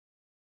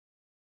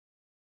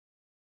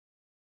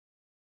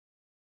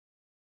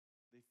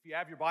If you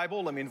have your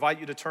Bible, let me invite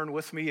you to turn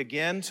with me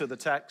again to the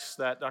text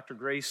that Dr.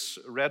 Grace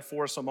read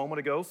for us a moment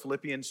ago,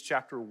 Philippians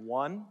chapter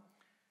 1,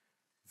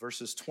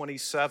 verses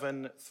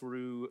 27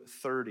 through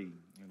 30.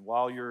 And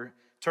while you're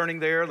turning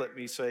there, let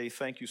me say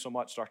thank you so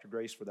much, Dr.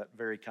 Grace, for that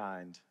very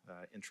kind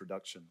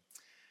introduction.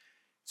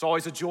 It's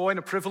always a joy and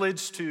a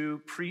privilege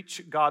to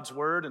preach God's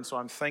word, and so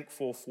I'm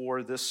thankful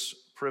for this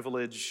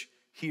privilege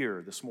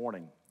here this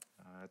morning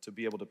to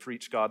be able to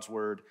preach God's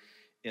word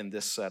in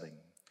this setting.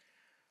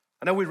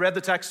 I know we read the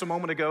text a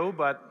moment ago,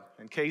 but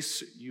in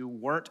case you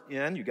weren't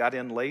in, you got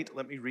in late,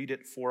 let me read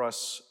it for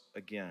us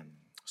again.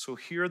 So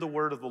hear the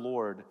word of the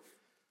Lord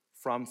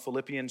from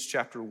Philippians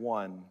chapter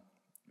 1,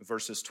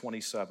 verses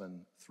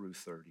 27 through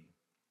 30.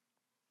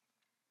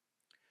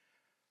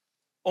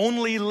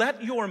 Only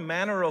let your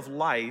manner of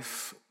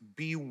life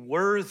be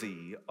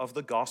worthy of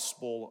the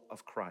gospel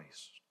of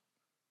Christ,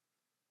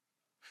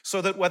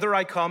 so that whether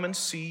I come and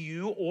see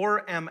you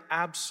or am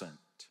absent,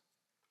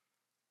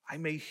 I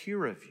may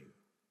hear of you,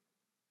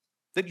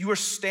 that you are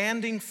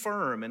standing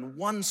firm in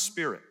one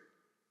spirit,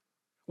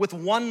 with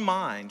one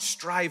mind,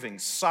 striving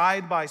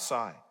side by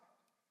side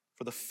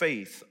for the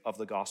faith of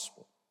the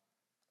gospel,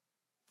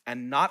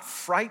 and not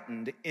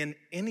frightened in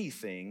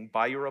anything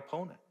by your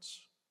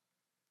opponents.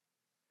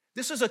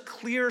 This is a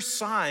clear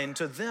sign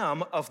to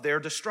them of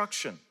their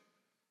destruction,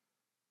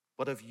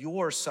 but of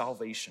your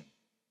salvation,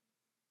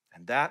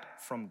 and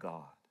that from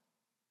God.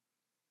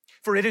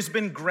 For it has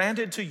been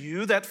granted to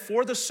you that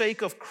for the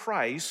sake of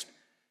Christ,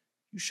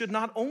 you should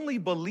not only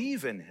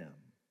believe in him,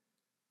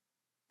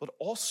 but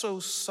also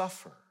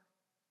suffer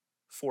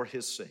for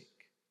his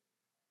sake,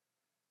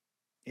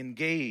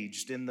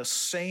 engaged in the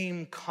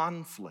same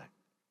conflict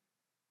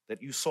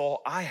that you saw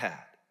I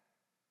had,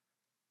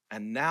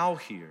 and now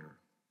hear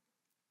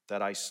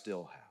that I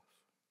still have.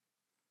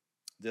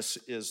 This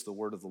is the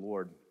word of the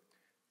Lord.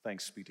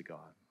 Thanks be to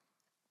God.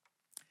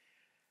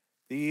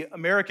 The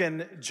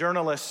American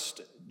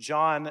journalist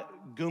John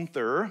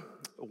Gunther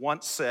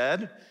once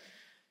said,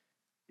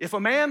 "If a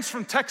man's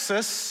from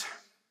Texas,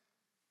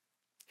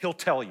 he'll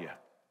tell you.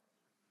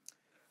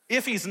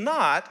 If he's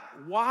not,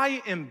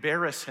 why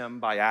embarrass him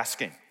by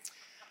asking?"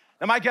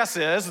 Now, my guess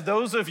is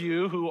those of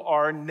you who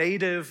are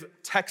native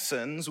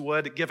Texans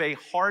would give a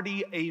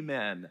hearty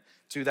amen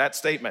to that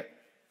statement.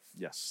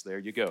 Yes, there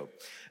you go.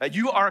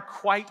 You are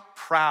quite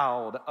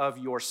proud of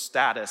your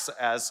status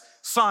as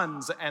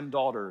sons and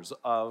daughters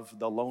of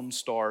the Lone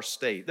Star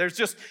State. There's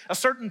just a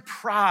certain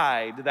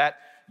pride that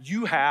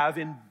you have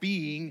in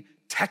being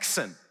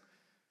Texan.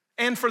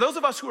 And for those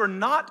of us who are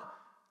not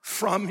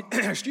from,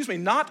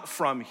 not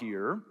from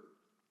here,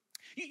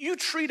 you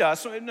treat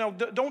us, no,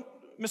 don't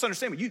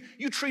misunderstand me,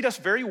 you treat us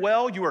very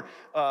well. You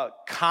are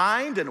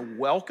kind and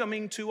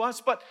welcoming to us,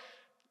 but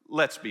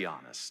let's be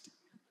honest.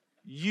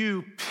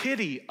 You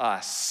pity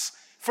us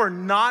for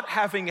not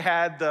having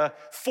had the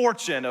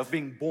fortune of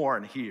being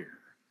born here.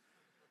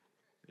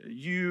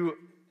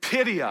 You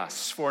pity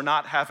us for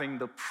not having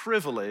the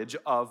privilege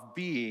of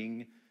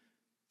being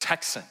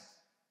Texan.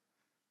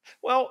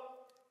 Well,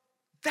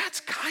 that's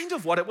kind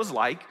of what it was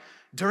like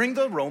during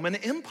the Roman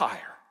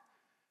Empire.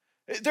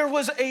 There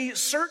was a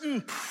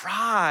certain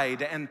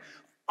pride and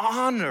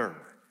honor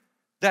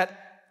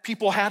that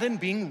people had in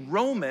being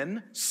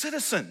Roman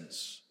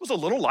citizens. It was a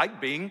little like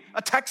being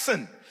a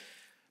Texan,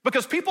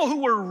 because people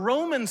who were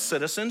Roman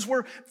citizens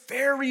were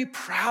very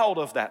proud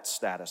of that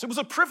status. It was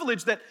a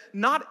privilege that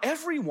not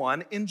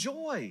everyone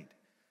enjoyed.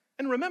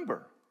 And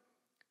remember,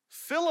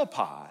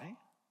 Philippi,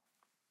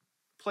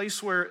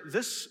 place where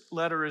this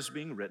letter is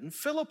being written,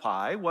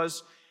 Philippi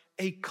was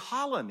a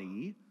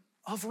colony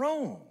of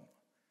Rome,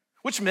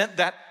 which meant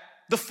that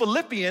the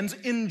Philippians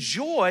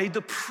enjoyed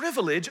the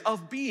privilege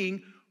of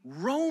being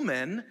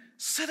Roman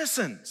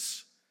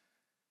citizens.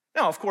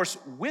 Now, of course,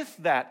 with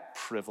that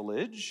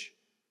privilege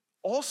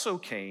also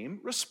came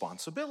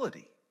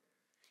responsibility.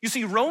 You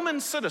see, Roman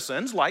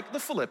citizens, like the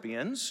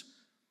Philippians,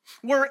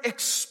 were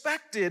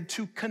expected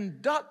to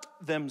conduct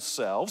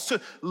themselves, to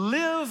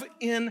live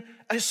in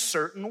a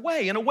certain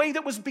way, in a way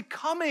that was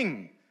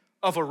becoming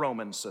of a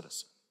Roman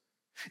citizen,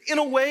 in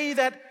a way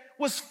that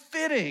was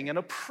fitting and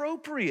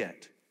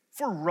appropriate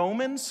for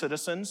Roman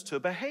citizens to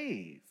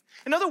behave.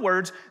 In other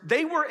words,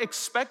 they were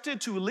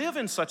expected to live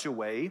in such a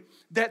way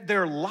that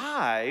their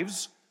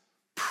lives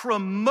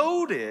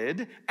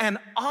promoted and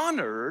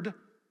honored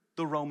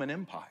the Roman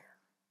Empire.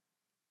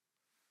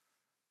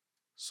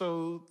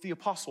 So the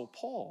Apostle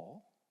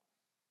Paul,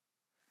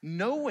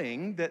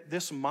 knowing that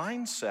this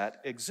mindset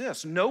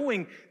exists,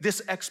 knowing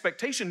this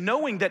expectation,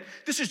 knowing that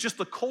this is just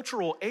the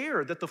cultural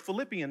air that the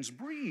Philippians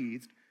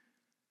breathed,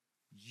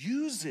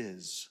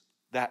 uses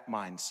that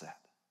mindset.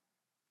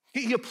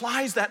 He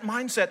applies that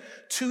mindset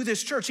to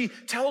this church. He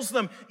tells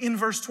them in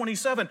verse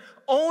 27,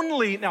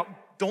 only, now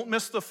don't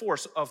miss the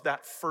force of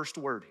that first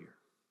word here.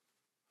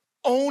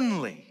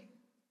 Only.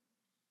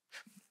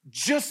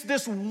 Just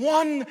this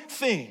one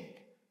thing.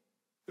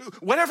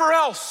 Whatever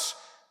else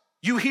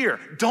you hear,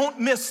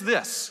 don't miss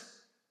this.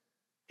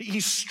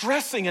 He's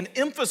stressing and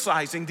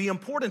emphasizing the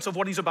importance of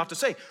what he's about to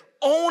say.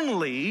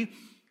 Only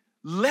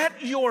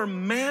let your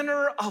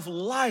manner of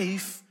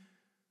life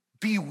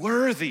be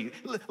worthy.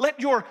 Let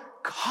your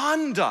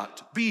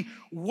conduct be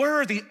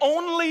worthy.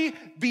 Only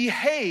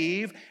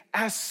behave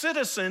as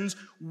citizens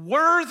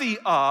worthy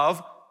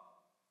of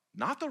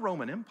not the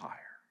Roman Empire,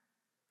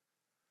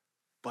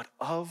 but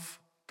of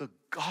the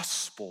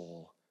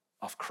gospel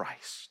of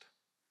Christ.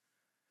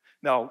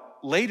 Now,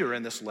 later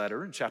in this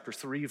letter, in chapter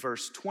 3,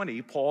 verse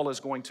 20, Paul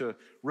is going to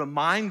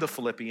remind the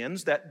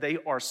Philippians that they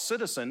are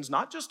citizens,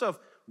 not just of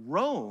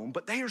Rome,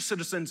 but they are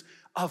citizens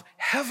of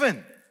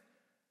heaven.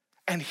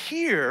 And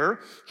here,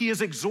 he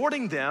is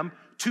exhorting them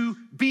to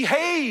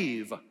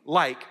behave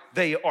like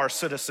they are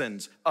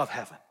citizens of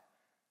heaven.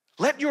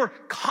 Let your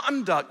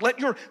conduct, let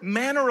your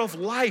manner of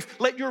life,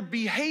 let your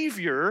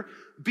behavior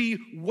be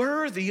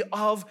worthy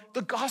of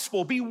the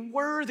gospel. Be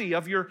worthy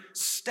of your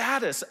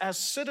status as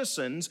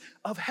citizens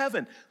of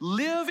heaven.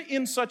 Live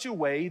in such a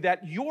way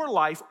that your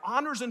life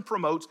honors and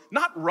promotes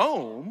not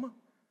Rome,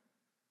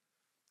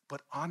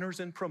 but honors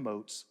and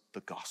promotes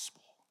the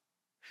gospel.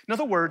 In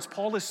other words,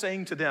 Paul is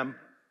saying to them,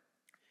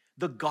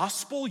 the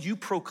gospel you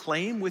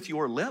proclaim with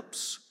your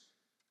lips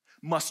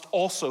must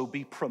also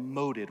be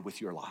promoted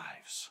with your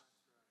lives.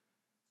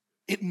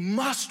 It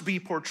must be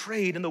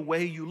portrayed in the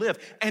way you live.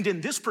 And in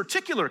this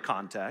particular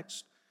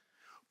context,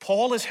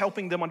 Paul is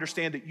helping them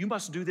understand that you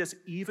must do this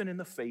even in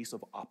the face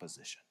of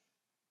opposition,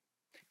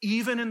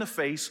 even in the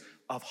face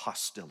of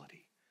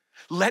hostility.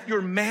 Let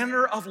your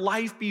manner of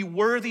life be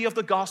worthy of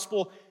the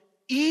gospel,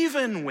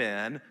 even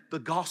when the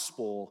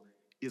gospel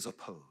is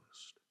opposed.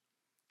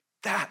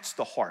 That's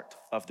the heart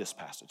of this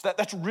passage.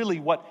 That's really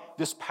what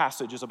this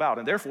passage is about.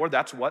 And therefore,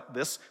 that's what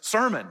this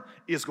sermon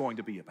is going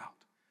to be about.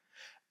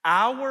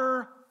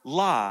 Our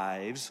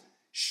lives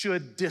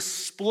should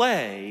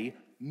display,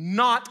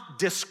 not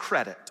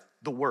discredit,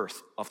 the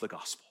worth of the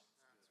gospel,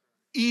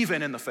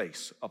 even in the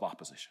face of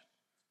opposition.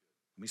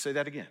 Let me say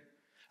that again.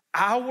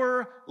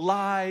 Our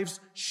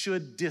lives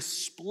should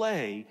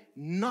display,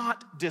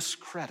 not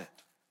discredit,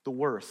 the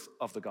worth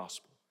of the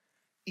gospel,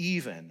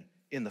 even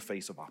in the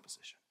face of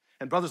opposition.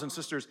 And brothers and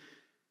sisters,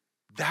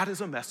 that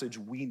is a message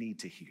we need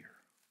to hear.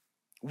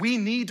 We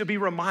need to be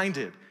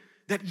reminded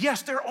that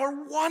yes, there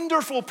are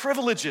wonderful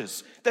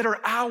privileges that are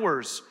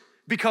ours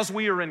because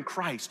we are in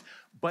Christ,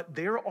 but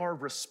there are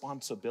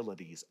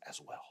responsibilities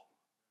as well.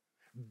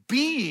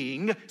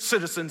 Being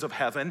citizens of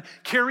heaven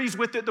carries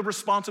with it the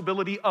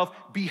responsibility of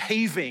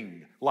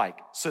behaving like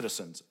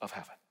citizens of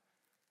heaven.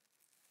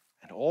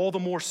 And all the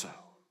more so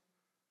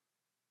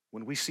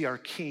when we see our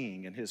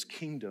King and his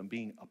kingdom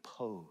being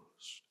opposed.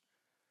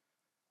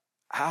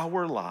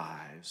 Our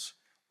lives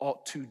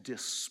ought to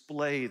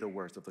display the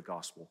worth of the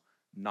gospel,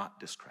 not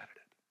discredit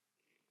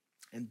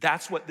it. And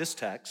that's what this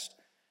text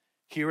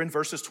here in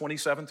verses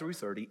 27 through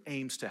 30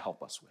 aims to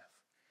help us with.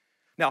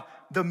 Now,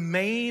 the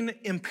main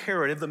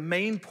imperative, the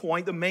main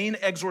point, the main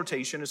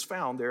exhortation is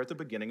found there at the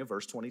beginning of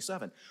verse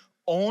 27.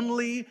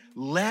 Only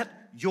let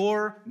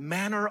your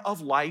manner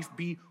of life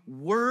be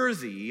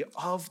worthy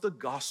of the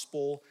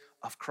gospel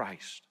of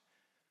Christ.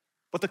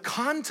 But the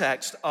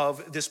context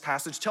of this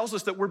passage tells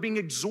us that we're being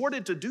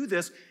exhorted to do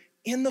this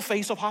in the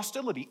face of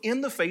hostility,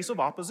 in the face of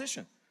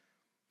opposition.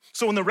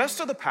 So in the rest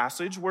of the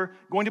passage, we're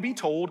going to be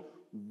told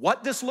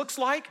what this looks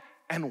like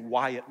and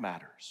why it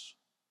matters.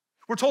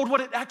 We're told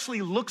what it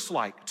actually looks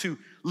like to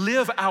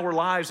live our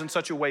lives in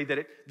such a way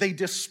that they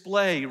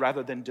display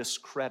rather than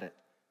discredit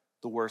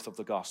the worth of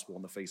the gospel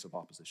in the face of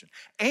opposition.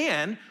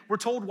 And we're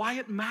told why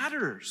it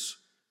matters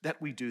that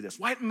we do this,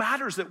 why it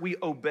matters that we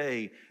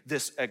obey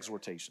this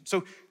exhortation.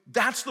 So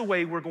that's the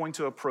way we're going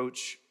to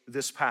approach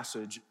this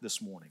passage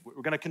this morning.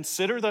 We're going to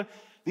consider the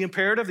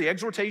imperative, the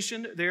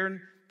exhortation there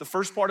in the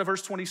first part of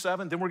verse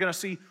 27. Then we're going to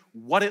see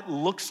what it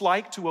looks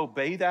like to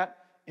obey that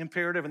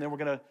imperative. And then we're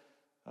going to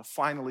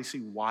finally see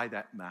why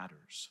that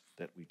matters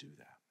that we do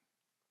that.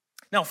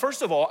 Now,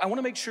 first of all, I want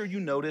to make sure you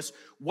notice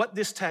what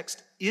this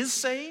text is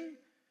saying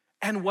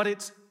and what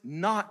it's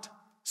not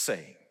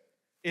saying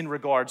in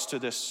regards to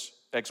this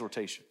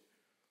exhortation.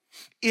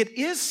 It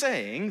is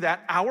saying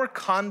that our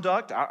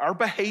conduct, our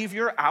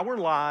behavior, our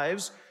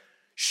lives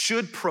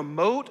should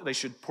promote, they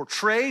should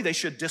portray, they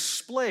should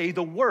display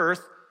the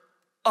worth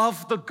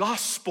of the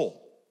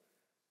gospel.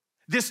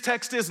 This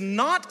text is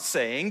not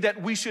saying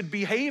that we should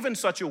behave in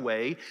such a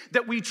way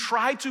that we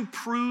try to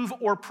prove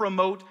or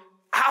promote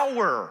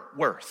our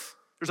worth.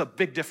 There's a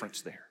big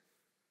difference there.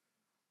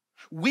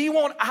 We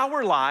want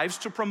our lives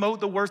to promote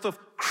the worth of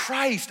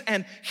Christ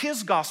and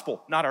his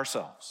gospel, not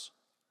ourselves.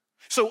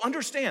 So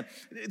understand,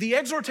 the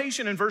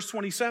exhortation in verse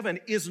 27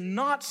 is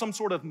not some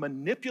sort of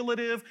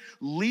manipulative,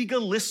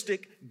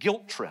 legalistic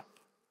guilt trip.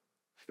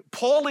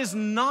 Paul is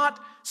not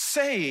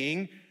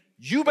saying,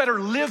 you better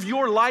live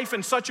your life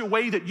in such a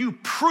way that you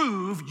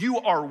prove you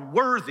are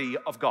worthy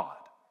of God.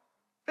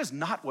 That's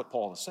not what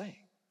Paul is saying.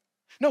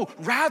 No,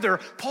 rather,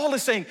 Paul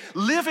is saying,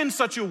 live in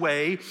such a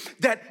way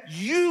that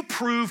you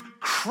prove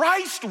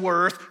Christ's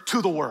worth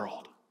to the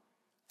world.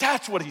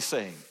 That's what he's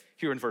saying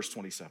here in verse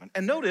 27.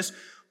 And notice,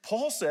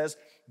 Paul says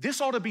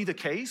this ought to be the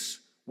case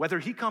whether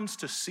he comes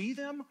to see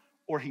them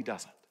or he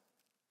doesn't.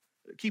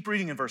 Keep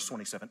reading in verse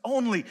 27.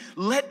 Only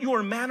let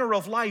your manner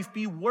of life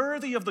be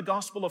worthy of the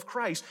gospel of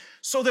Christ,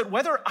 so that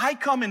whether I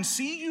come and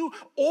see you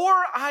or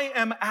I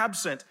am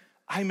absent,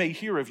 I may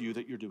hear of you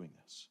that you're doing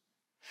this.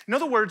 In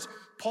other words,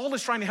 Paul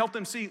is trying to help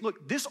them see,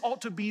 look, this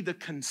ought to be the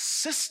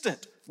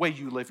consistent way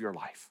you live your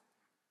life,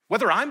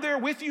 whether I'm there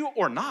with you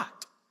or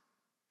not.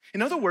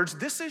 In other words,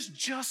 this is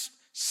just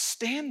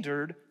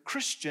standard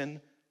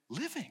Christian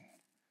living.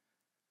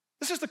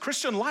 This is the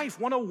Christian life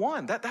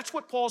 101. That's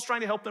what Paul's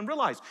trying to help them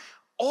realize.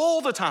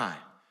 All the time,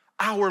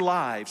 our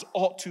lives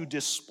ought to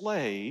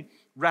display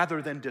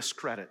rather than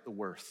discredit the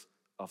worth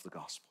of the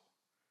gospel.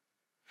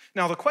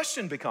 Now, the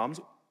question becomes,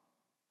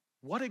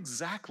 what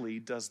exactly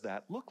does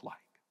that look like?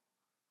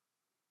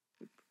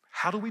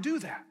 How do we do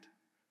that?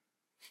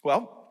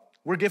 Well,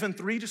 we're given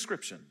 3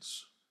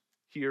 descriptions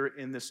here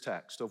in this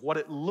text of what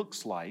it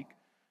looks like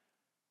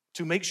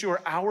to make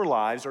sure our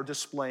lives are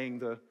displaying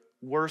the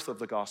worth of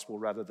the gospel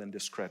rather than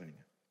discrediting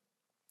it.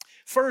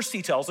 First,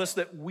 he tells us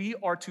that we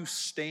are to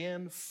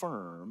stand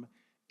firm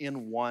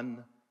in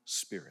one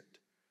spirit.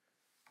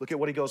 Look at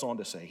what he goes on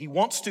to say. He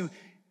wants to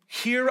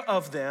hear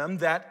of them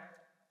that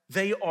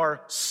they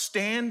are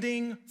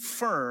standing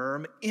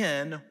firm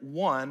in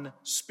one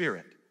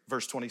spirit.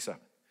 Verse 27.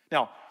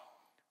 Now,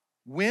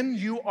 when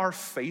you are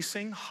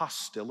facing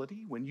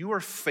hostility, when you are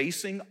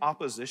facing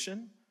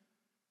opposition,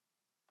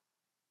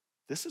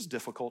 this is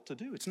difficult to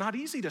do. It's not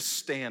easy to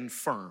stand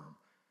firm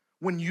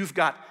when you've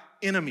got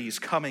enemies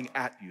coming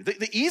at you.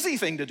 The easy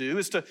thing to do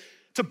is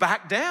to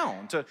back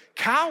down, to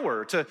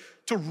cower, to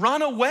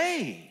run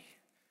away.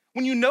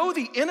 When you know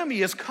the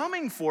enemy is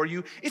coming for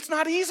you, it's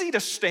not easy to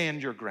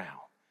stand your ground.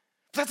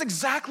 That's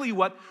exactly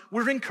what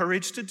we're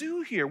encouraged to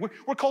do here.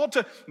 We're called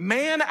to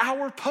man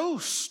our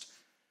post,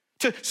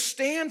 to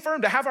stand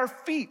firm, to have our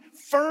feet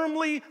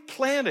firmly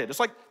planted.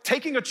 It's like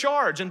taking a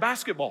charge in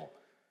basketball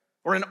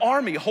or an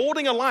army,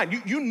 holding a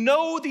line. You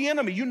know the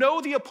enemy, you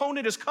know the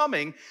opponent is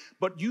coming,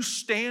 but you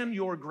stand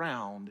your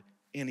ground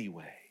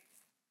anyway.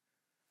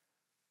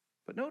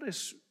 But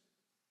notice,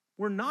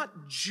 we're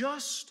not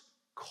just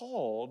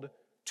called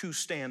to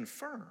stand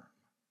firm.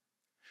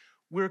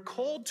 We're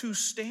called to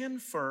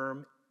stand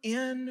firm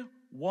in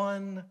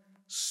one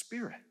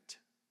spirit.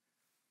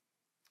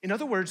 In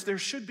other words, there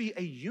should be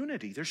a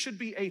unity, there should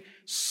be a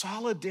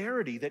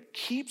solidarity that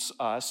keeps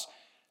us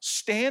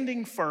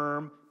standing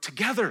firm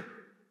together.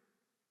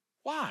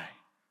 Why?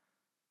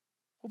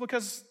 Well,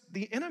 because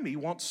the enemy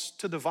wants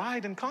to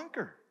divide and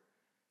conquer.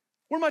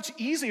 We're much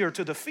easier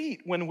to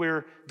defeat when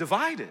we're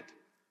divided.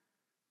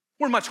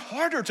 We're much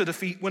harder to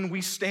defeat when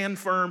we stand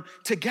firm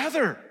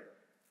together.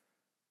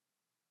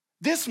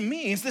 This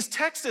means, this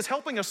text is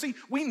helping us see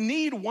we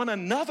need one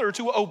another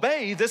to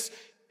obey this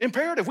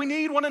imperative. We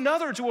need one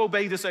another to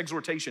obey this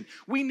exhortation.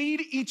 We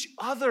need each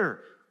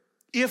other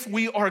if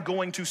we are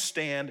going to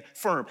stand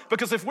firm.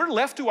 Because if we're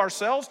left to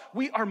ourselves,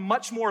 we are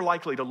much more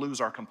likely to lose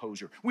our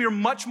composure. We are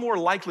much more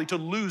likely to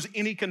lose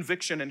any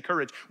conviction and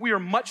courage. We are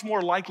much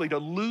more likely to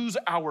lose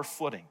our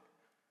footing.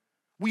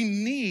 We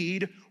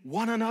need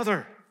one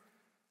another.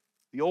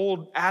 The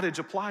old adage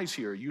applies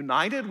here.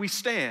 United, we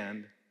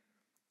stand,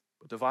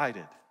 but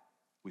divided,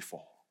 we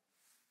fall.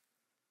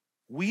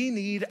 We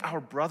need our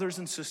brothers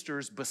and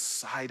sisters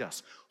beside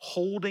us,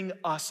 holding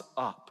us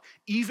up,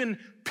 even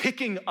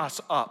picking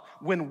us up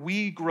when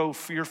we grow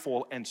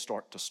fearful and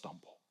start to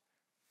stumble.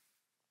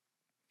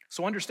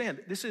 So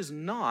understand, this is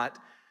not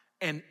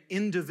an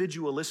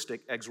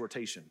individualistic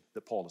exhortation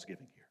that Paul is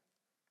giving here.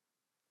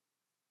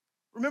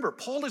 Remember,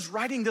 Paul is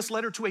writing this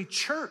letter to a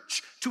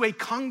church, to a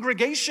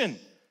congregation.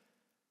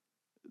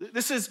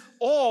 This is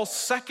all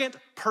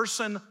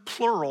second-person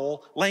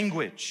plural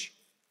language.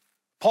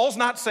 Paul's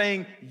not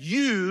saying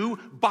you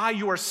by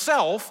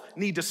yourself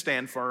need to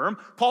stand firm.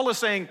 Paul is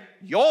saying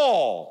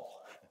y'all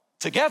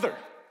together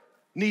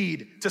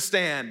need to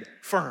stand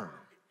firm.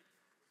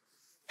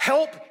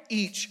 Help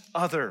each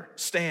other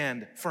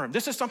stand firm.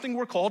 This is something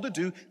we're called to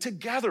do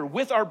together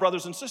with our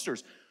brothers and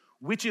sisters,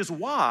 which is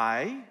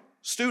why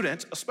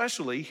students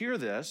especially hear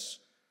this.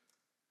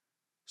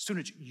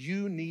 Students,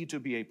 you need to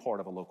be a part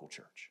of a local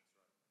church.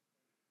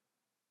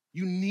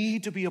 You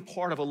need to be a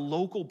part of a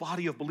local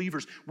body of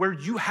believers where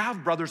you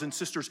have brothers and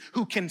sisters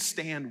who can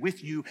stand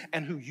with you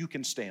and who you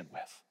can stand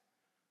with.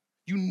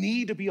 You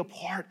need to be a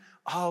part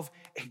of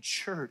a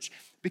church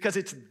because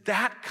it's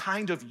that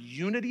kind of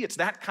unity, it's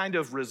that kind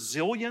of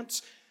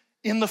resilience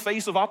in the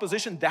face of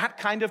opposition, that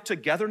kind of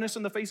togetherness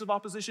in the face of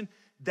opposition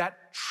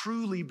that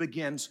truly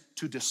begins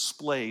to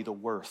display the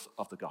worth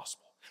of the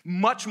gospel.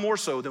 Much more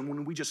so than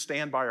when we just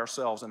stand by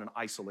ourselves in an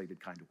isolated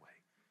kind of way.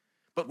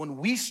 But when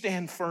we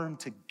stand firm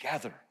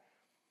together,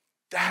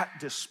 that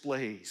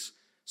displays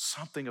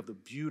something of the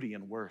beauty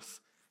and worth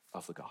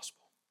of the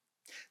gospel.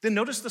 Then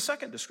notice the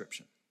second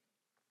description.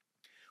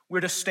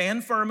 We're to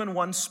stand firm in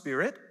one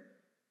spirit.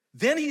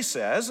 Then he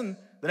says, in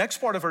the next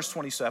part of verse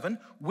 27,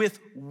 with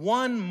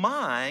one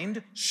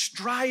mind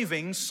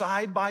striving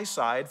side by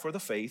side for the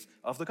faith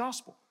of the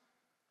gospel.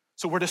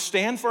 So we're to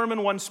stand firm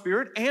in one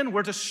spirit and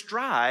we're to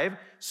strive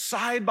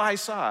side by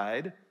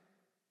side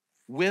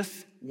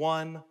with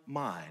one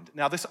mind.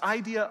 Now, this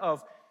idea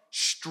of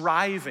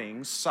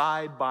striving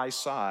side by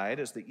side,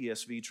 as the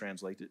ESV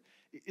translates it,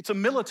 it's a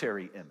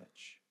military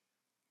image.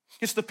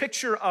 It's the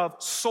picture of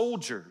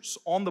soldiers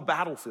on the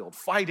battlefield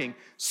fighting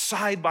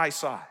side by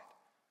side.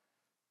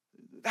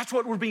 That's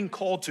what we're being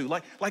called to,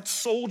 like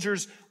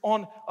soldiers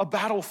on a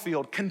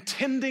battlefield,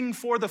 contending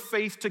for the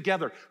faith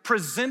together,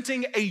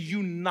 presenting a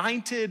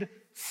united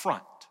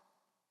front.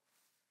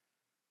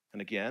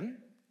 And again,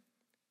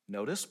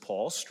 notice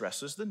Paul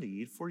stresses the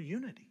need for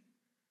unity.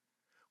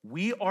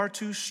 We are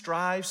to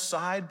strive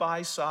side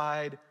by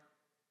side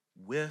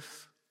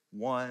with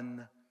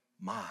one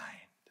mind,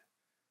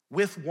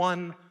 with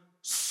one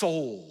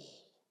soul,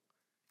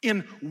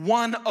 in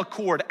one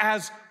accord,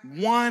 as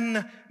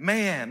one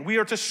man. We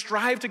are to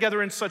strive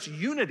together in such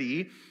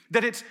unity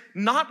that it's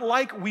not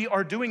like we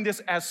are doing this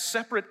as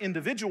separate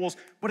individuals,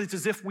 but it's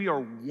as if we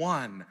are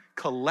one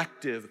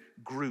collective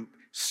group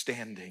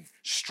standing,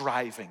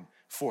 striving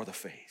for the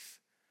faith.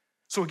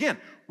 So again,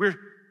 we're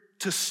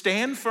to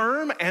stand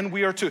firm and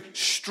we are to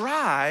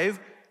strive,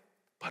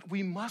 but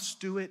we must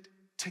do it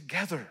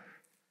together,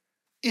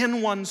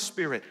 in one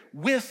spirit,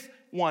 with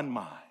one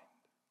mind.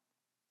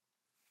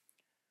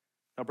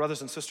 Now,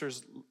 brothers and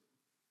sisters,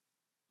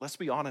 let's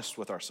be honest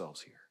with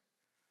ourselves here.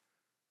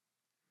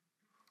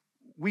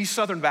 We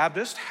Southern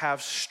Baptists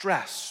have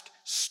stressed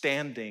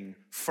standing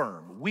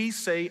firm. We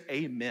say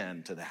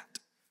amen to that.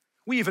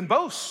 We even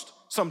boast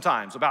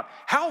sometimes about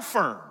how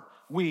firm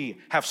we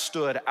have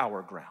stood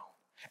our ground.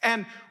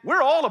 And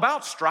we're all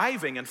about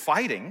striving and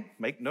fighting,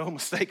 make no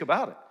mistake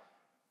about it.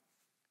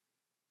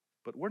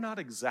 But we're not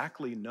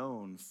exactly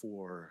known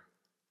for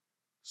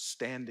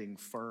standing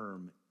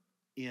firm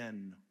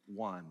in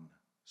one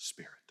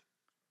spirit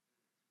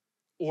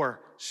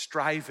or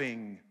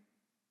striving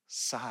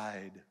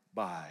side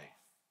by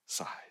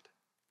side.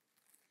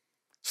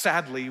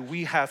 Sadly,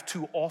 we have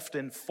too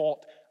often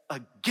fought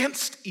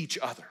against each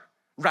other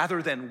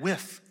rather than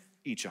with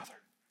each other.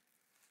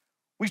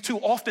 We've too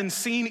often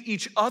seen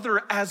each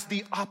other as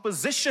the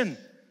opposition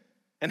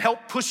and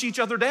help push each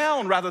other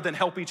down rather than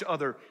help each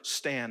other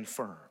stand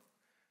firm.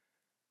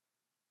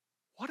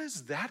 What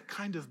does that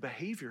kind of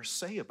behavior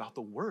say about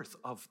the worth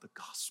of the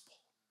gospel?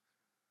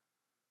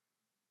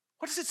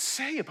 What does it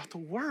say about the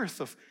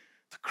worth of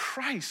the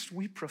Christ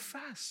we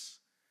profess?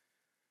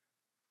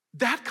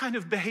 That kind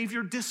of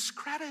behavior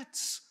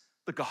discredits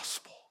the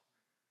gospel.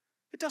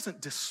 It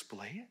doesn't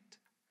display it.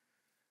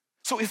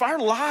 So if our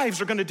lives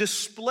are going to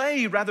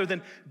display rather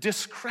than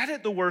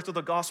discredit the worth of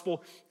the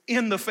gospel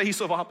in the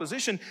face of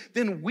opposition,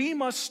 then we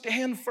must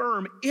stand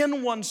firm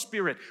in one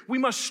spirit. We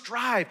must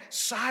strive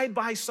side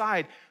by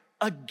side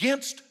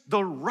against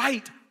the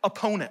right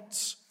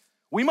opponents.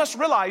 We must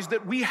realize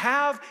that we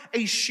have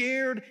a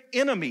shared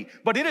enemy,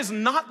 but it is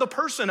not the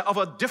person of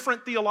a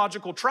different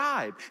theological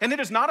tribe, and it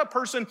is not a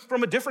person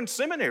from a different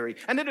seminary,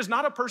 and it is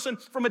not a person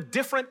from a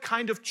different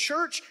kind of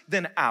church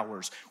than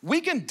ours. We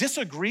can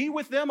disagree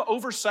with them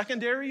over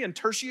secondary and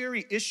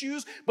tertiary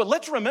issues, but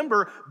let's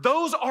remember,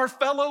 those are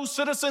fellow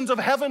citizens of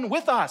heaven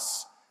with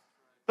us.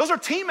 Those are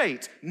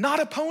teammates, not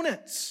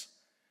opponents.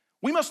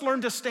 We must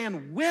learn to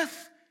stand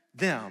with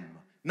them,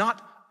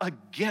 not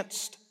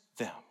against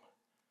them.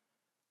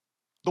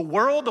 The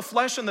world, the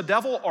flesh, and the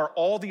devil are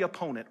all the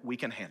opponent we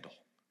can handle.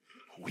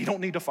 We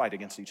don't need to fight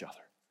against each other.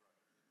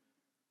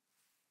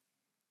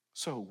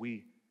 So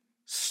we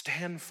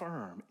stand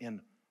firm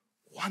in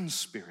one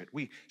spirit.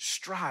 We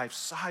strive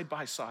side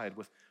by side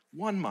with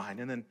one mind.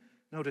 And then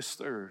notice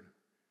third,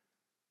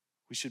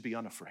 we should be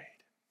unafraid.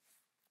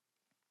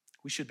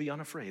 We should be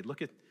unafraid.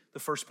 Look at the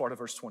first part of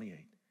verse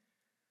 28.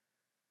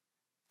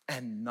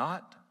 And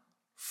not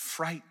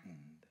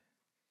frightened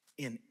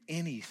in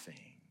anything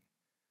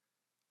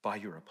by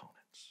your opponents.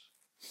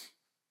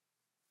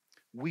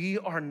 We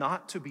are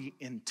not to be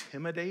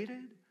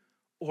intimidated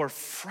or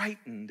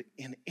frightened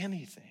in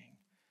anything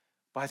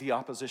by the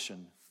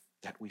opposition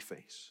that we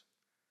face.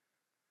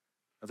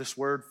 Now, this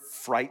word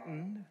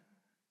frightened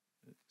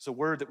is a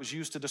word that was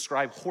used to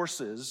describe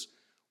horses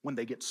when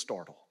they get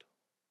startled.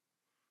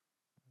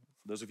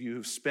 For those of you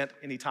who've spent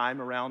any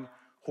time around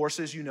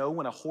horses, you know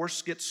when a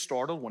horse gets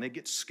startled, when it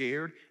gets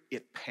scared,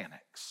 it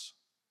panics,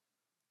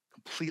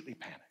 completely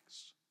panics.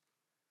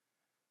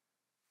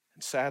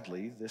 And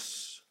sadly,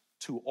 this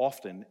too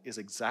often is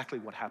exactly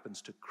what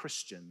happens to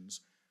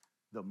Christians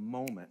the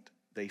moment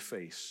they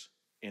face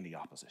any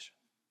opposition.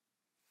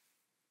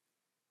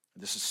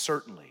 This is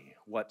certainly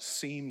what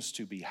seems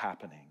to be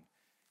happening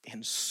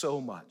in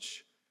so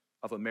much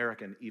of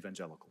American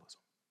evangelicalism.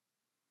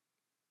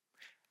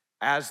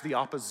 As the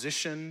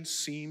opposition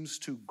seems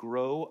to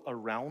grow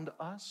around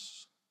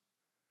us,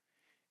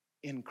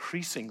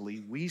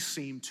 increasingly we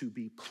seem to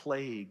be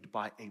plagued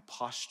by a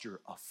posture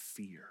of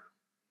fear.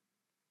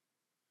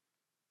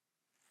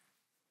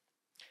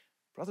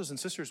 Brothers and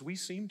sisters, we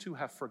seem to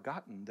have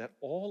forgotten that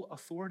all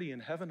authority in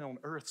heaven and on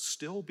earth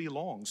still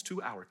belongs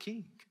to our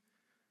King.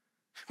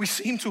 We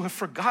seem to have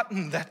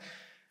forgotten that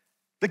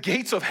the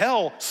gates of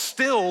hell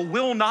still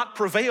will not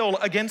prevail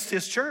against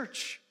his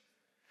church.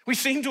 We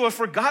seem to have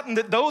forgotten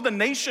that though the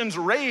nations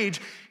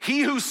rage,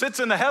 he who sits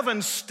in the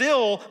heavens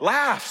still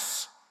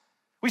laughs.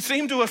 We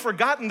seem to have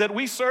forgotten that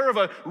we serve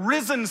a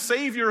risen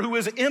Savior who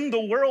is in the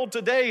world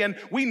today, and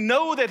we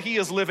know that he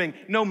is living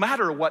no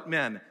matter what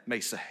men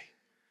may say.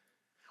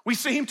 We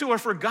seem to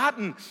have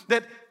forgotten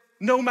that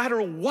no matter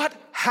what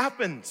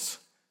happens,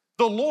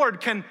 the Lord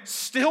can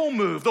still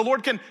move. The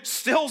Lord can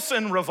still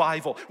send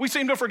revival. We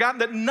seem to have forgotten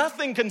that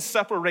nothing can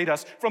separate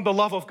us from the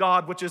love of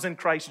God, which is in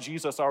Christ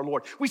Jesus our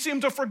Lord. We seem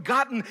to have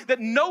forgotten that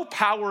no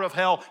power of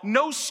hell,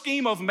 no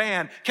scheme of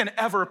man can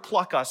ever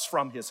pluck us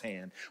from his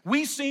hand.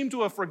 We seem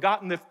to have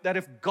forgotten that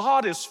if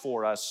God is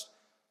for us,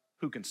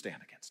 who can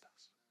stand against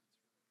us?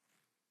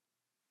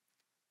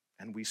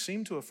 And we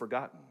seem to have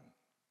forgotten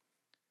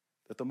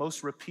that the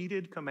most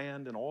repeated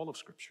command in all of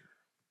Scripture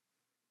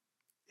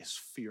is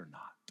fear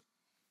not.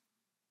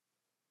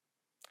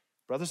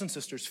 Brothers and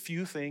sisters,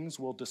 few things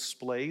will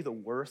display the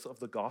worth of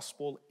the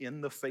gospel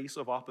in the face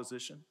of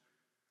opposition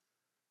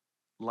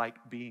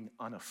like being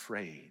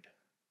unafraid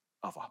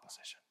of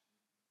opposition.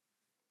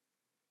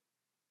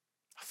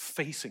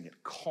 Facing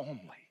it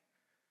calmly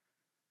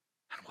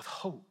and with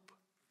hope.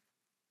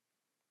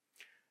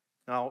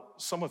 Now,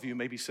 some of you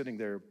may be sitting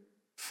there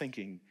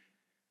thinking,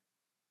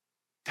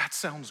 that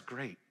sounds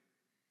great,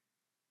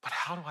 but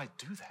how do I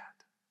do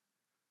that?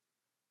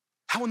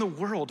 How in the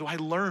world do I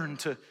learn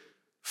to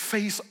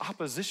face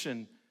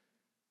opposition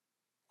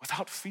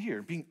without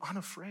fear, being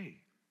unafraid?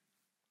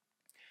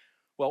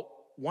 Well,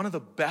 one of the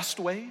best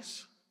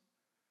ways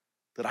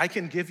that I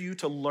can give you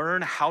to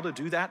learn how to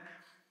do that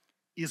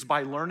is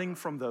by learning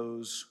from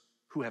those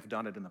who have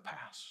done it in the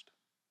past.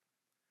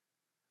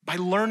 By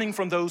learning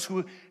from those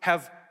who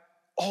have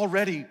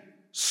already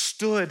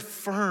stood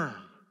firm,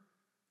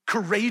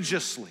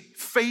 courageously,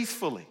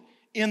 faithfully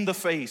in the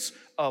face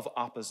of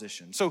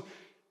opposition. So,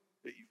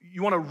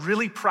 you want a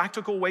really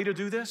practical way to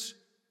do this?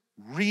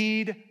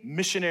 Read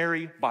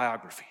missionary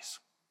biographies.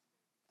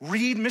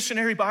 Read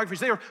missionary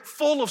biographies. They are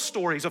full of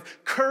stories of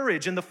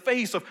courage in the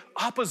face of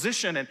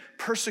opposition and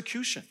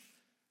persecution.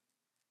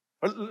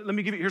 Let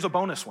me give you, here's a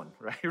bonus one,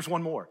 right? Here's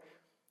one more.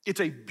 It's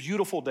a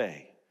beautiful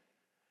day.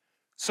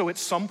 So at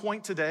some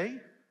point today,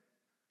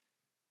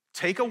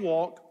 take a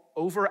walk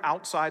over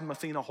outside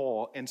Mathena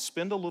Hall and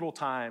spend a little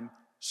time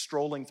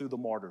strolling through the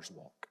Martyrs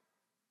Walk.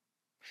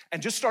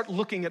 And just start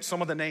looking at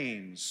some of the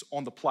names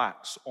on the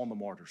plaques on the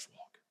Martyrs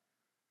Walk.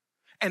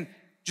 And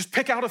just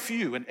pick out a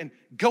few and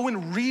go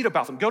and read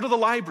about them. Go to the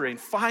library and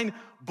find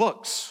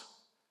books.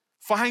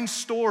 Find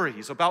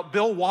stories about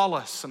Bill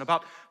Wallace and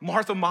about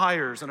Martha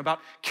Myers and about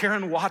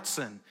Karen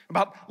Watson,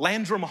 about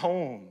Landrum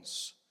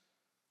Holmes,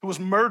 who was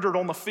murdered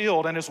on the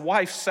field, and his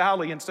wife,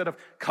 Sally, instead of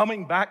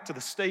coming back to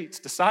the States,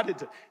 decided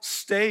to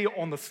stay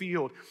on the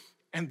field.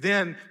 And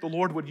then the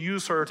Lord would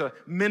use her to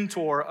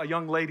mentor a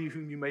young lady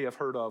whom you may have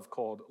heard of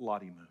called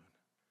Lottie Moon.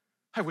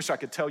 I wish I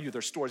could tell you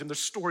their stories, and their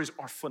stories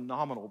are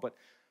phenomenal, but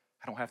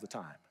I don't have the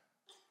time.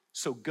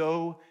 So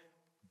go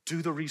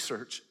do the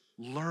research,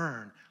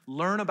 learn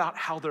about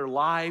how their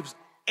lives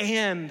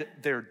and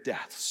their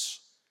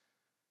deaths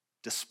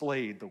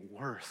displayed the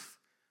worth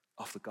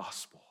of the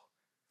gospel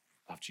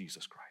of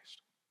Jesus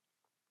Christ.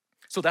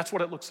 So that's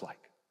what it looks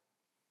like.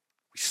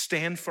 We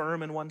stand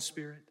firm in one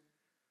spirit.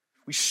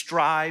 We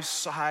strive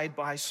side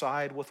by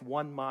side with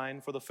one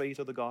mind for the faith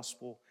of the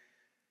gospel,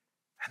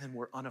 and then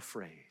we're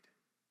unafraid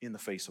in the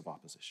face of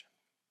opposition.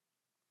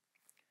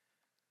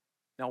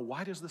 Now,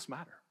 why does this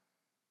matter?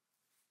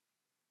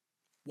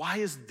 Why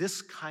is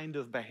this kind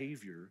of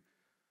behavior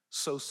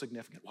so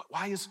significant?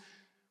 Why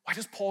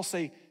does Paul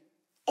say,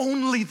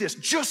 only this,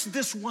 just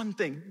this one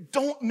thing,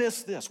 don't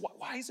miss this?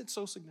 Why is it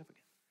so significant?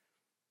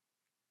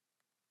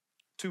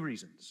 Two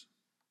reasons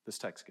this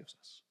text gives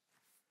us.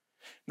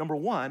 Number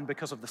one,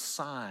 because of the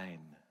sign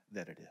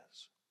that it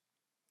is.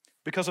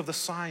 Because of the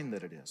sign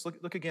that it is.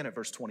 Look again at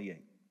verse 28.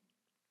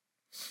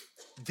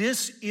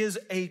 This is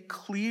a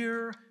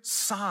clear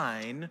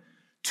sign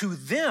to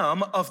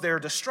them of their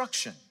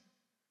destruction,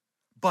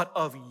 but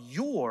of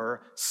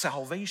your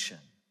salvation,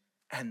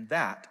 and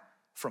that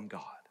from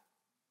God.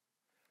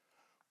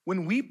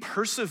 When we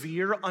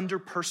persevere under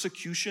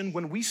persecution,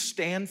 when we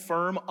stand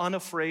firm,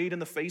 unafraid in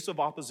the face of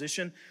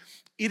opposition,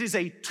 it is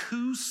a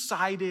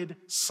two-sided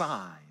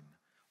sign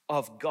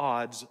of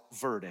God's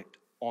verdict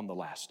on the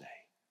last day.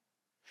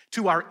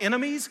 To our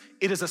enemies,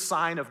 it is a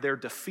sign of their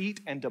defeat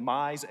and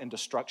demise and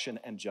destruction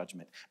and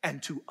judgment.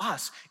 And to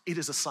us, it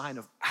is a sign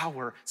of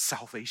our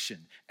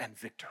salvation and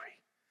victory.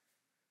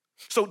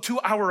 So to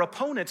our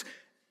opponents,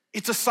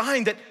 it's a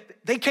sign that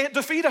they can't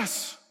defeat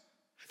us.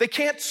 They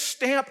can't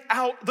stamp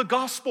out the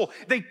gospel.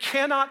 They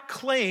cannot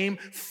claim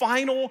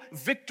final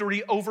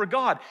victory over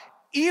God.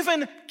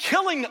 Even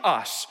killing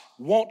us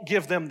won't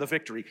give them the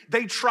victory.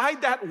 They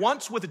tried that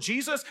once with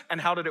Jesus, and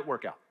how did it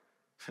work out?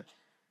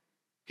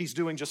 He's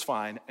doing just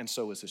fine, and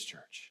so is his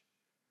church.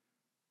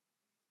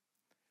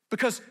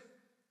 Because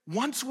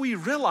once we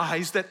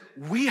realize that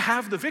we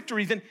have the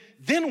victory,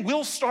 then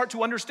we'll start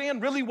to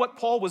understand really what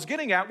Paul was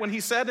getting at when he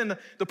said in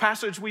the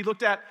passage we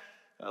looked at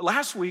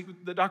last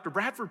week that Dr.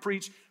 Bradford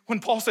preached, when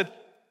Paul said,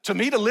 To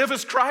me, to live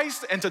is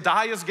Christ and to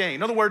die is gain.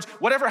 In other words,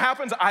 whatever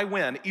happens, I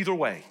win either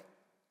way.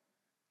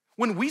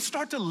 When we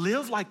start to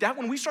live like that,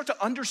 when we start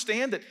to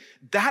understand that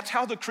that's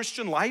how the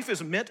Christian life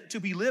is meant to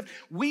be lived,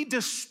 we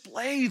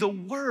display the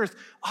worth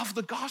of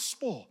the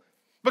gospel.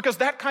 Because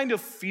that kind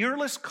of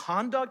fearless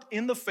conduct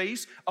in the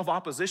face of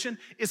opposition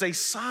is a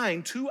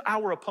sign to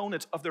our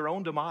opponents of their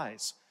own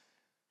demise,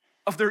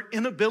 of their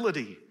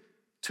inability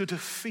to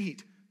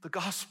defeat the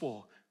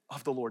gospel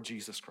of the Lord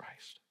Jesus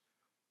Christ.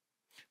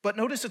 But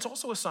notice it's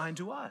also a sign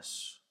to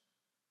us.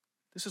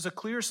 This is a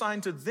clear sign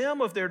to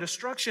them of their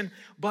destruction,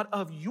 but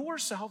of your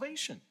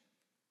salvation,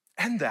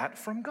 and that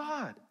from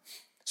God.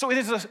 So it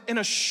is an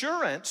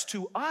assurance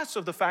to us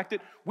of the fact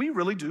that we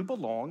really do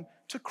belong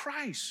to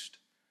Christ.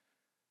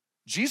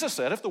 Jesus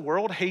said, if the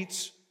world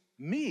hates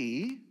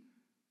me,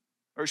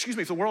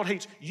 if the world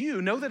hates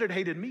you, know that it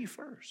hated me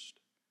first.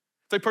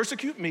 If they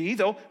persecute me,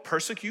 they'll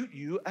persecute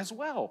you as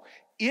well.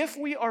 If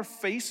we are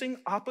facing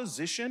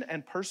opposition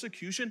and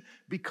persecution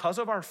because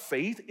of our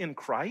faith in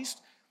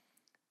Christ,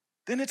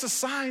 then it's a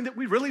sign that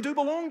we really do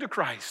belong to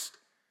Christ.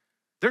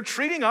 They're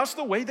treating us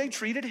the way they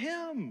treated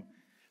him.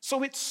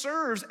 So it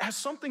serves as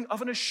something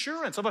of an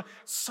assurance, of a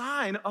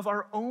sign of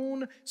our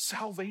own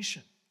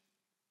salvation.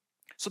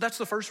 So that's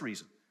the first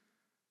reason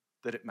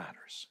that it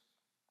matters.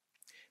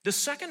 The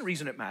second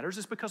reason it matters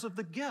is because of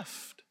the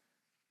gift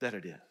that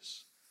it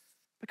is.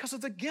 Because of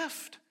the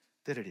gift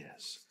that it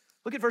is.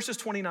 Look at verses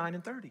 29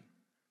 and 30.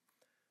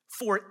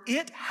 For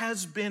it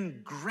has been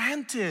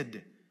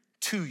granted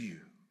to you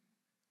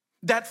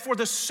that for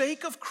the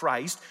sake of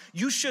Christ,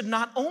 you should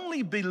not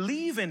only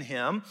believe in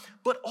him,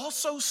 but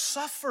also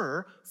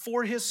suffer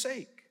for his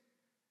sake,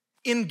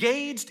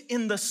 engaged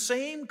in the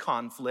same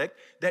conflict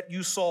that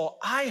you saw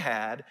I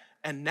had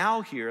and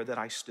now hear that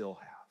I still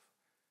have.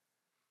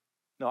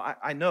 Now,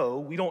 I know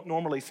we don't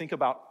normally think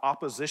about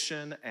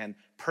opposition and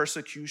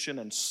persecution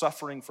and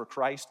suffering for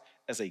Christ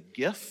as a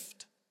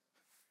gift,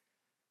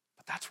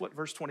 but that's what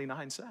verse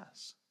 29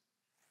 says.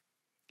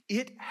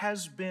 It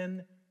has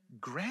been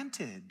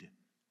granted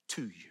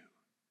to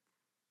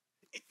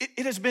you.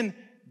 It has been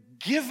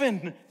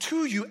given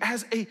to you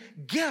as a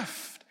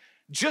gift.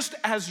 Just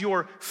as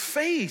your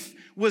faith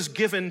was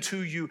given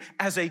to you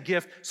as a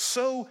gift,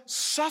 so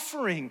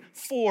suffering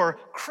for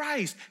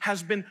Christ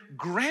has been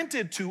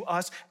granted to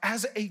us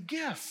as a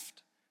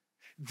gift.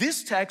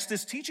 This text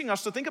is teaching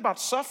us to think about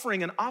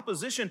suffering and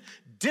opposition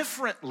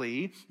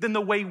differently than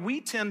the way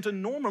we tend to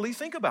normally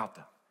think about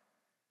them.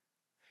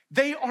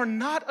 They are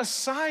not a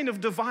sign of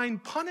divine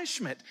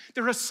punishment.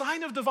 They're a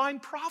sign of divine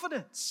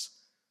providence.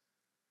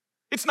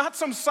 It's not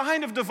some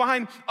sign of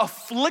divine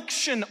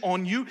affliction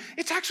on you.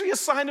 It's actually a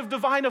sign of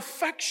divine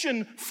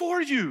affection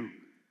for you.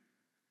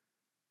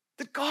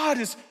 That God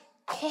is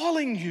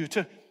calling you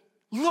to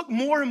look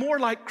more and more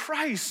like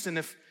Christ. And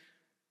if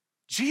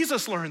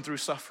Jesus learned through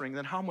suffering,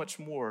 then how much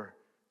more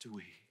do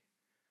we?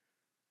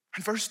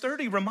 And verse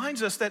 30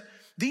 reminds us that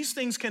these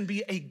things can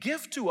be a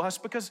gift to us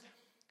because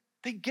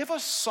they give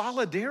us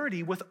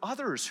solidarity with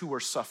others who are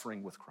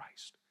suffering with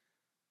Christ.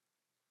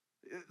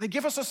 They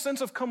give us a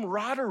sense of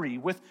camaraderie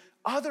with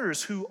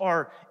others who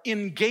are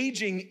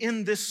engaging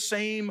in this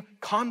same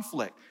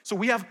conflict. So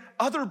we have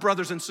other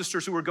brothers and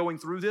sisters who are going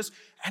through this,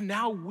 and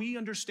now we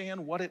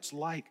understand what it's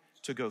like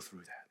to go through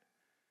that.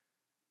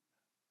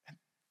 And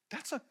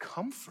that's a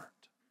comfort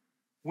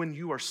when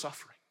you are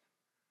suffering.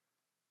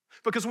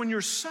 Because when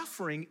you're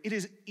suffering, it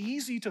is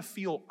easy to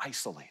feel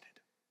isolated.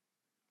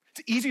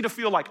 It's easy to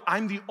feel like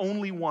I'm the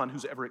only one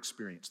who's ever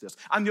experienced this.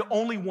 I'm the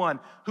only one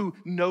who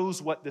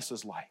knows what this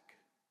is like.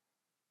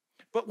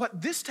 But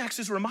what this text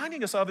is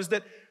reminding us of is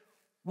that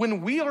when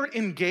we are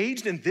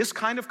engaged in this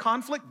kind of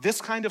conflict,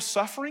 this kind of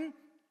suffering,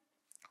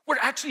 we're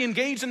actually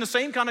engaged in the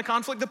same kind of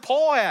conflict that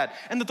Paul had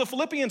and that the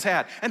Philippians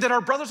had and that our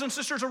brothers and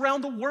sisters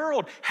around the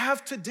world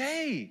have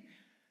today.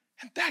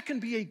 And that can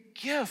be a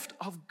gift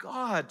of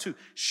God to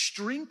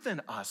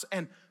strengthen us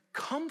and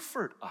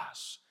comfort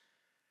us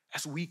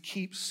as we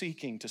keep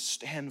seeking to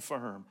stand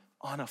firm,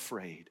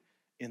 unafraid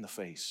in the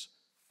face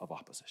of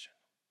opposition.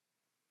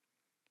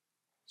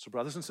 So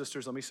brothers and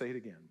sisters, let me say it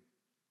again.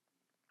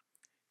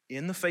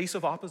 In the face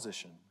of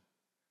opposition,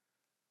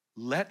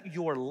 let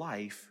your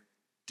life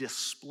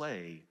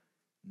display,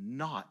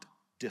 not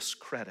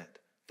discredit,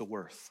 the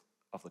worth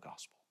of the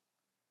gospel.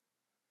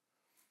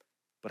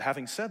 But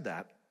having said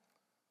that,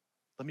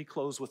 let me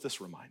close with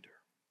this reminder.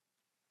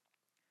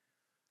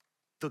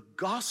 The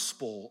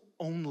gospel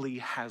only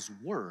has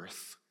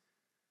worth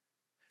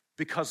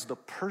because the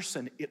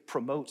person it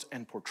promotes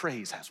and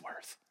portrays has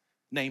worth,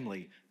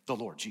 namely the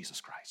Lord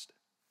Jesus Christ.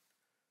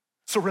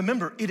 So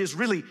remember, it is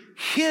really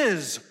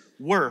his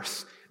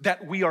worth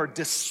that we are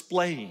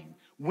displaying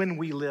when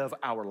we live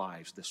our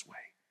lives this way.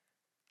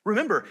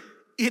 Remember,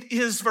 it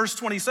is, verse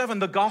 27,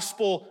 the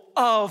gospel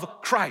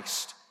of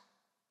Christ.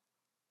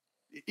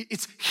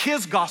 It's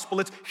his gospel,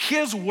 it's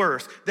his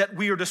worth that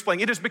we are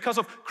displaying. It is because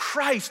of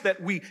Christ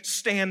that we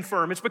stand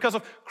firm. It's because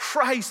of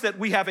Christ that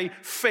we have a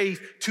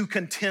faith to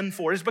contend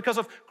for. It's because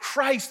of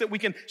Christ that we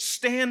can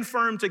stand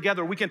firm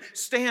together. We can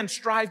stand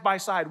side by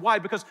side. Why?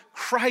 Because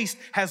Christ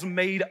has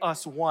made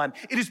us one.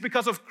 It is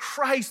because of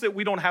Christ that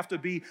we don't have to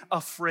be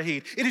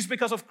afraid. It is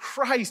because of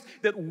Christ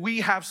that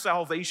we have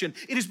salvation.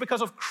 It is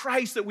because of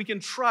Christ that we can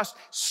trust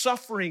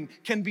suffering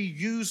can be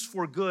used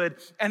for good.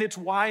 And it's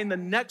why in the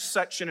next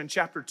section in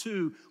chapter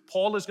 2,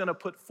 Paul is going to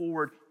put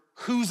forward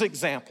whose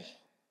example?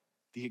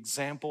 The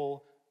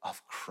example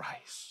of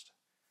Christ.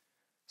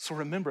 So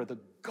remember, the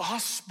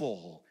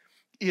gospel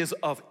is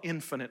of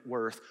infinite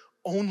worth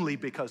only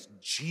because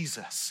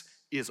Jesus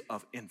is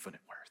of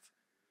infinite worth.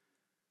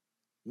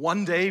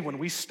 One day when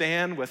we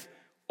stand with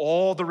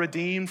all the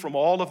redeemed from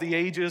all of the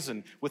ages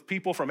and with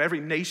people from every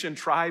nation,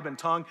 tribe, and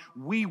tongue,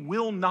 we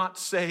will not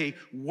say,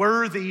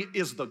 worthy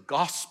is the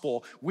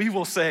gospel. We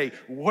will say,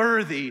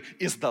 worthy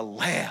is the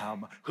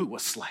Lamb who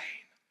was slain.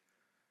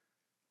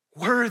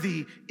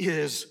 Worthy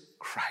is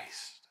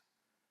Christ.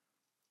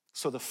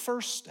 So the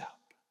first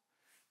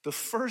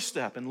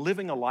step in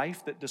living a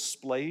life that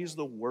displays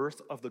the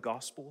worth of the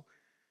gospel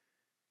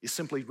is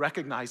simply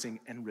recognizing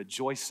and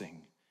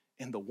rejoicing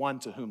in the one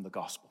to whom the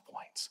gospel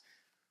points.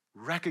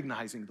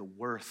 Recognizing the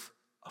worth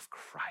of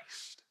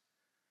Christ.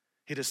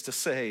 It is to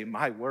say,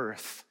 my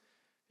worth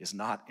is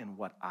not in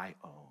what I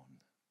own.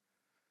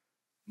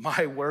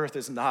 My worth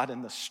is not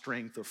in the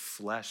strength of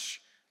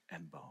flesh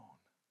and bone.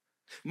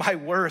 My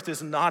worth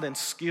is not in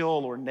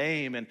skill or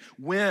name and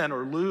win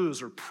or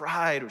lose or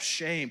pride or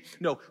shame.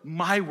 No,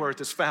 my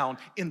worth is found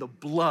in the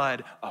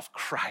blood of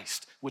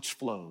Christ, which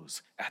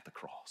flows at the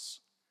cross.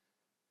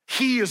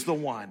 He is the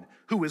one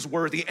who is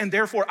worthy, and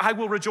therefore I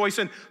will rejoice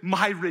in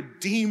my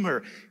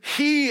Redeemer.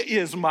 He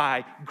is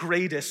my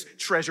greatest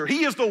treasure.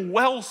 He is the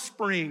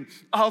wellspring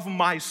of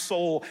my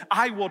soul.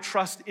 I will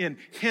trust in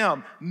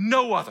him,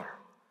 no other.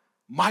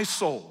 My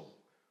soul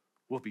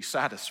will be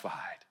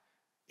satisfied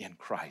in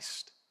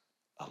Christ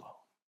alone.